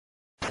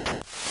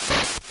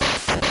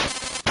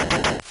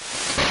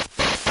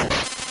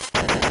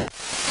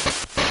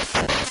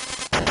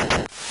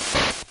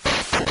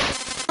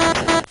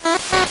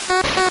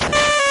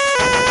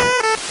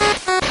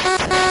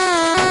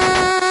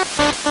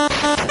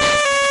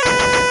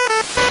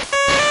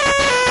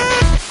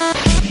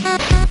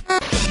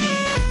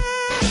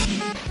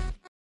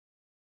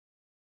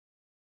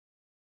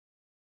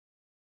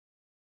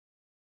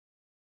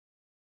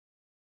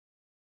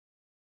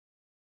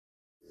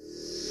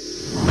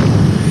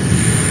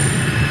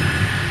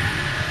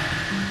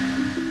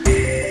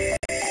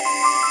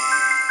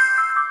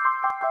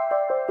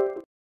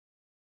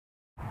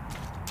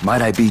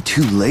Might I be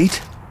too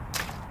late?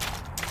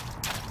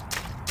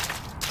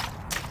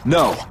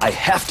 No, I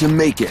have to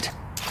make it.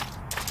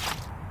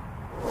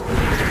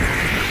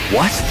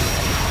 What?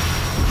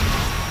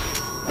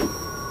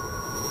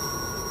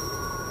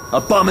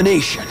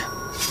 Abomination!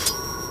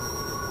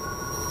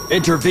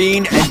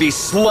 Intervene and be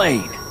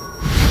slain!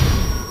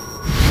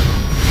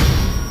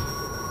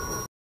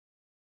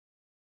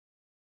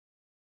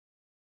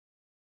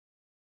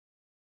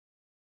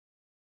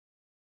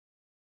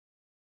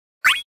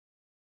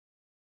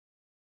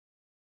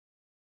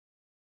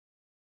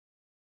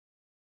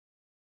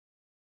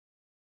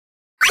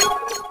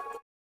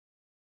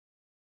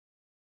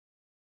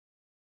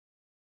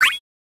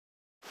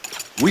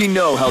 We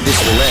know how this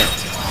will end.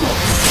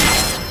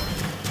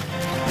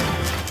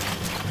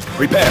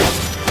 Prepare.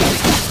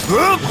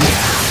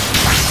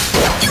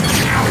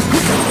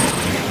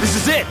 This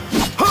is it!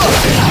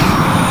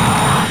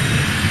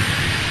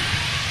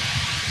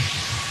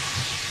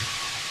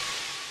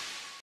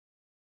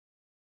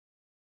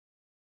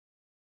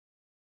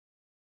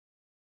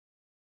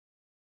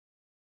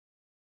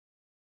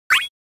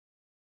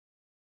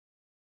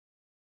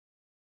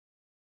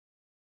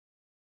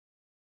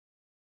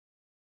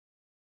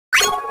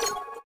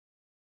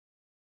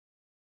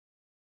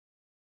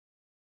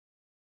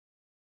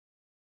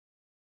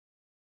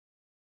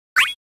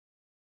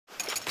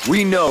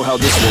 We know how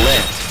this will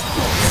end.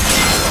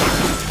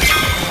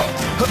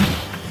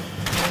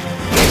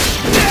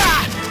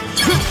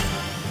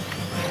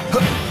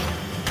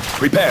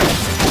 Prepare.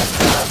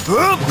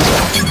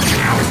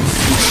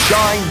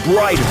 Shine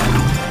brighter.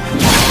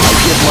 I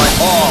give my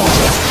all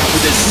to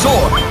this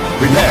sword.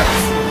 Prepare.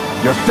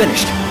 You're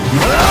finished.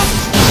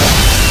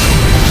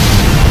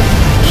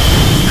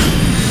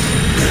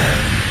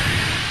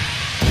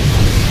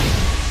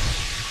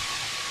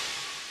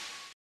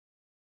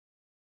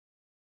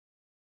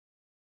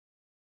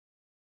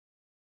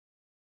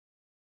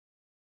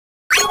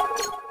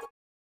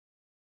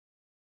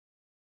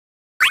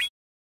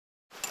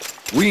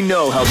 We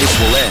know how this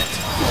will end.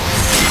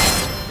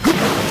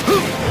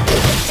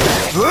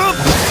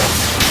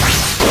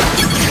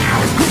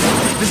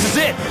 This is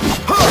it!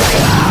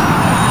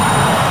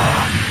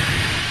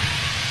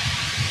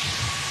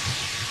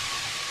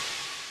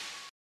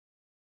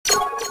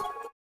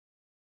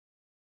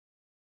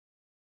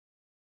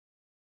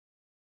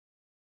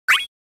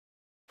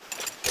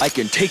 I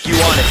can take you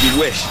on if you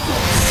wish.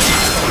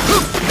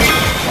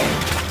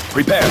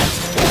 Prepare.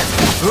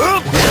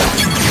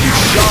 You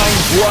shine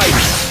bright.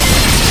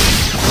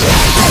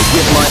 I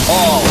give my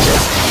all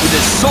to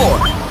this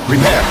sword.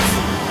 Prepare.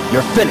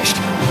 You're finished.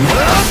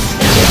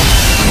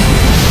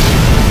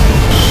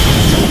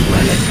 Don't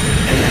let it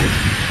end.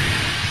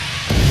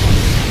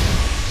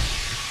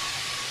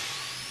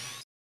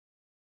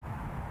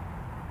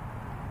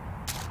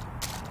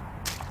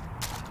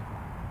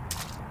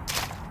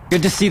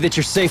 Good to see that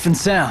you're safe and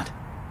sound.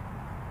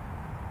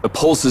 The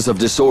pulses of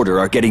disorder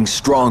are getting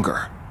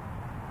stronger.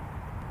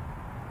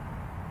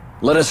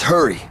 Let us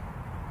hurry.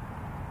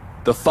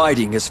 The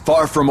fighting is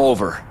far from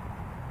over.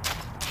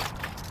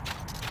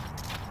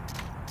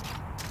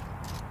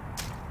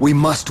 We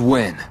must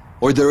win,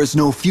 or there is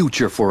no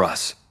future for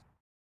us.